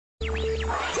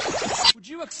Would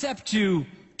you accept to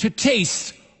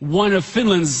taste one of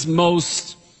Finland's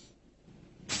most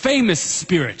famous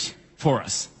spirit for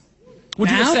us? Would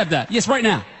you accept that? Yes, right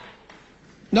now.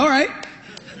 All right.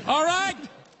 All right.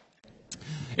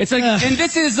 And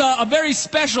this is a very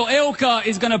special. Euka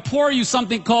is going to pour you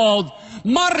something called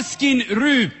Marskin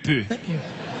Ryyppy. Thank you.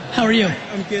 How are you?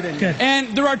 I'm good. Good.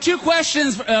 And there are two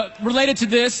questions related to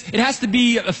this. It has to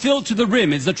be filled to the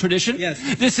rim. Is the tradition? Yes.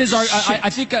 This is our. I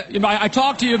think I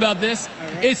talked to you about this.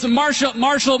 Right. It's Marshall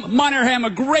Mannerheim, a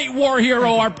great war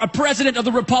hero, a president of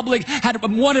the republic, had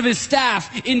one of his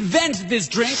staff invent this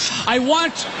drink. I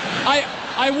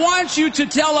want you to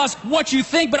tell us what you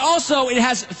think, but also it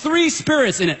has 3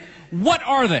 spirits in it. What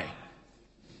are they?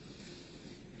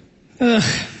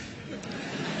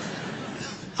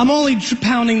 I'm only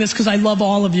pounding this because I love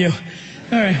all of you.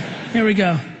 All right, here we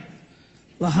go.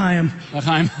 L'chaim.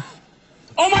 L'chaim.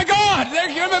 Oh my God! Give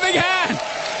him a big hand.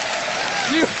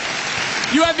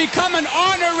 You have become an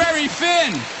honorary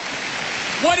Finn.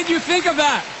 What did you think of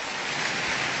that?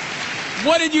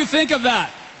 What did you think of that?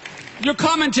 Your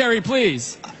commentary,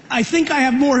 please. I think I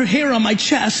have more hair on my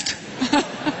chest.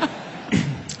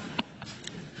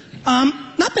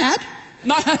 Not bad.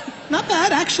 Not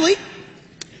bad, actually.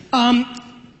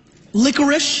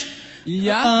 Licorice.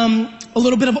 Yeah. A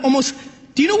little bit of almost.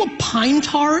 Do you know what pine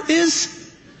tar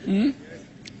is? Hmm?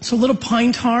 So a little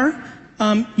pine tar.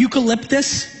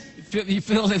 Eucalyptus. You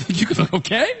feel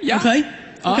okay? Yeah.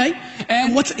 Okay.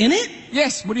 And what's in it?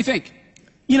 Yes. What do you think?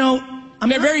 You know,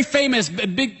 they're very famous,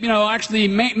 big, actually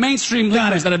mainstream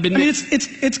liquors that have been. I mean,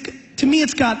 it's to me,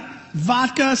 it's got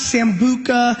vodka,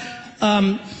 sambuca.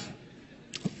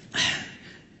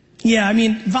 Yeah, I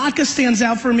mean, vodka stands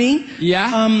out for me.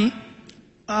 Yeah.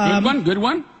 Good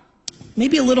one.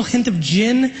 Maybe a little hint of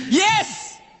gin.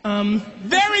 Yes!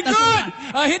 Very good!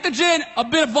 Hit the gin, a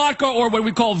bit of vodka, or what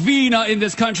we call vina in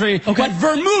this country. Okay. But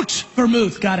vermouth.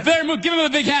 Vermouth, got it. Vermouth. Give him a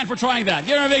big hand for trying that.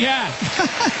 Give him a big hand.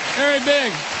 Very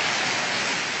big.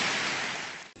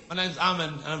 My name's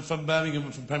Ammon, and I'm from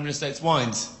Birmingham, from Premier Estates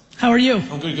Wines. How are you?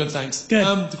 I'm good, thanks. Good.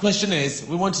 The question is,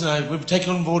 we want to know, we've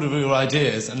taken on board with your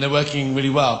ideas, and they're working really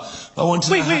well. But I want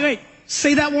to know wait.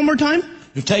 Say that one more time.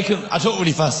 I talk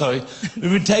really fast, sorry.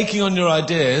 We've been taking on your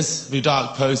ideas, your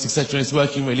dark posts, etc., and it's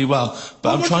working really well.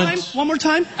 But One more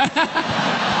time.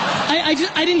 I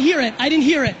didn't hear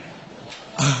it.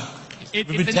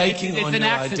 We've been taking on your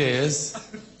ideas,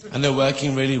 and they're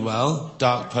working really well,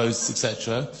 dark posts,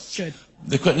 etc. Good.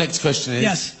 The next question is,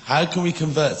 yes. How can we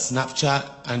convert Snapchat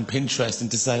and Pinterest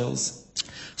into sales?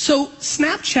 So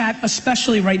Snapchat,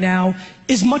 especially right now,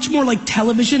 is much more like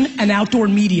television and outdoor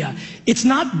media. It's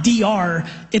not DR,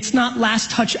 it's not last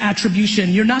touch attribution.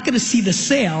 You're not gonna see the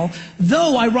sale,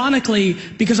 though ironically,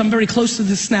 because I'm very close to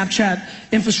the Snapchat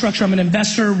infrastructure, I'm an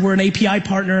investor, we're an API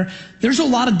partner, there's a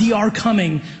lot of DR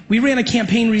coming. We ran a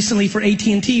campaign recently for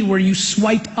AT&T where you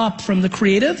swipe up from the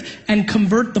creative and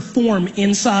convert the form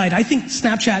inside. I think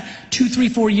Snapchat 2, 3,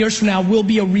 4 years from now will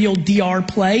be a real DR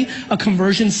play, a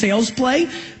conversion sales play.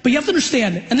 But you have to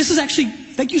understand, and this is actually,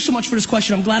 thank you so much for this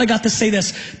question. I'm glad I got to say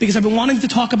this because I've been wanting to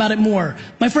talk about it more.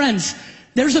 My friends,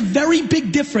 there's a very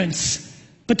big difference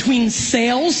between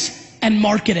sales and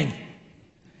marketing.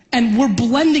 And we're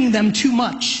blending them too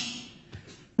much.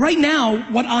 Right now,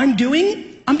 what I'm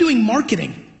doing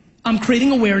marketing. I'm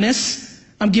creating awareness.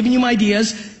 I'm giving you my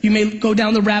ideas. You may go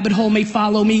down the rabbit hole, may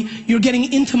follow me. You're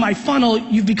getting into my funnel.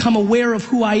 You've become aware of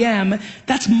who I am.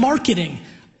 That's marketing.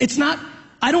 It's not,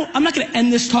 I'm not going to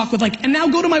end this talk with and now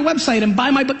go to my website and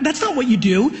buy my book. That's not what you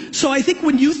do. So I think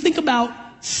when you think about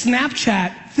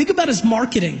Snapchat, think about it as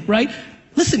marketing, right?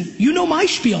 Listen, you know my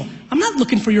spiel. I'm not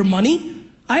looking for your money.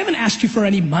 I haven't asked you for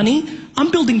any money. I'm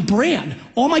building brand.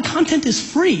 All my content is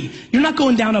free. You're not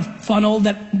going down a funnel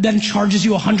that then charges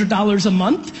you $100 a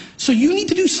month. So you need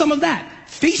to do some of that.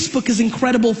 Facebook is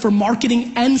incredible for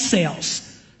marketing and sales.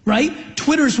 Right?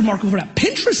 Twitter is remarkable for that.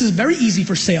 Pinterest is very easy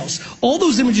for sales. All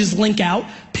those images link out.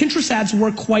 Pinterest ads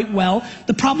work quite well.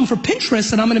 The problem for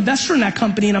Pinterest, and I'm an investor in that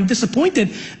company and I'm disappointed,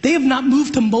 they have not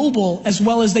moved to mobile as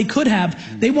well as they could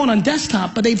have. They want on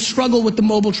desktop, but they've struggled with the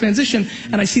mobile transition,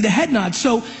 and I see the head nod.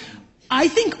 So I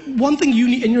think one thing you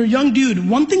need, and you're a young dude,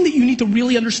 one thing that you need to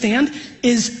really understand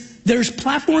is there's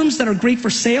platforms that are great for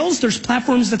sales, there's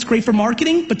platforms that's great for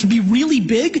marketing, but to be really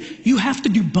big, you have to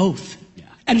do both.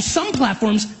 And some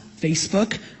platforms,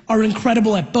 Facebook, are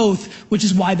incredible at both, which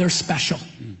is why they're special.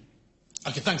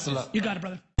 Okay, thanks a lot. You got it,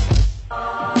 brother.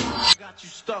 Got you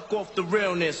stuck off the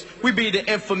realness. We be the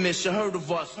infamous, you heard of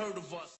us.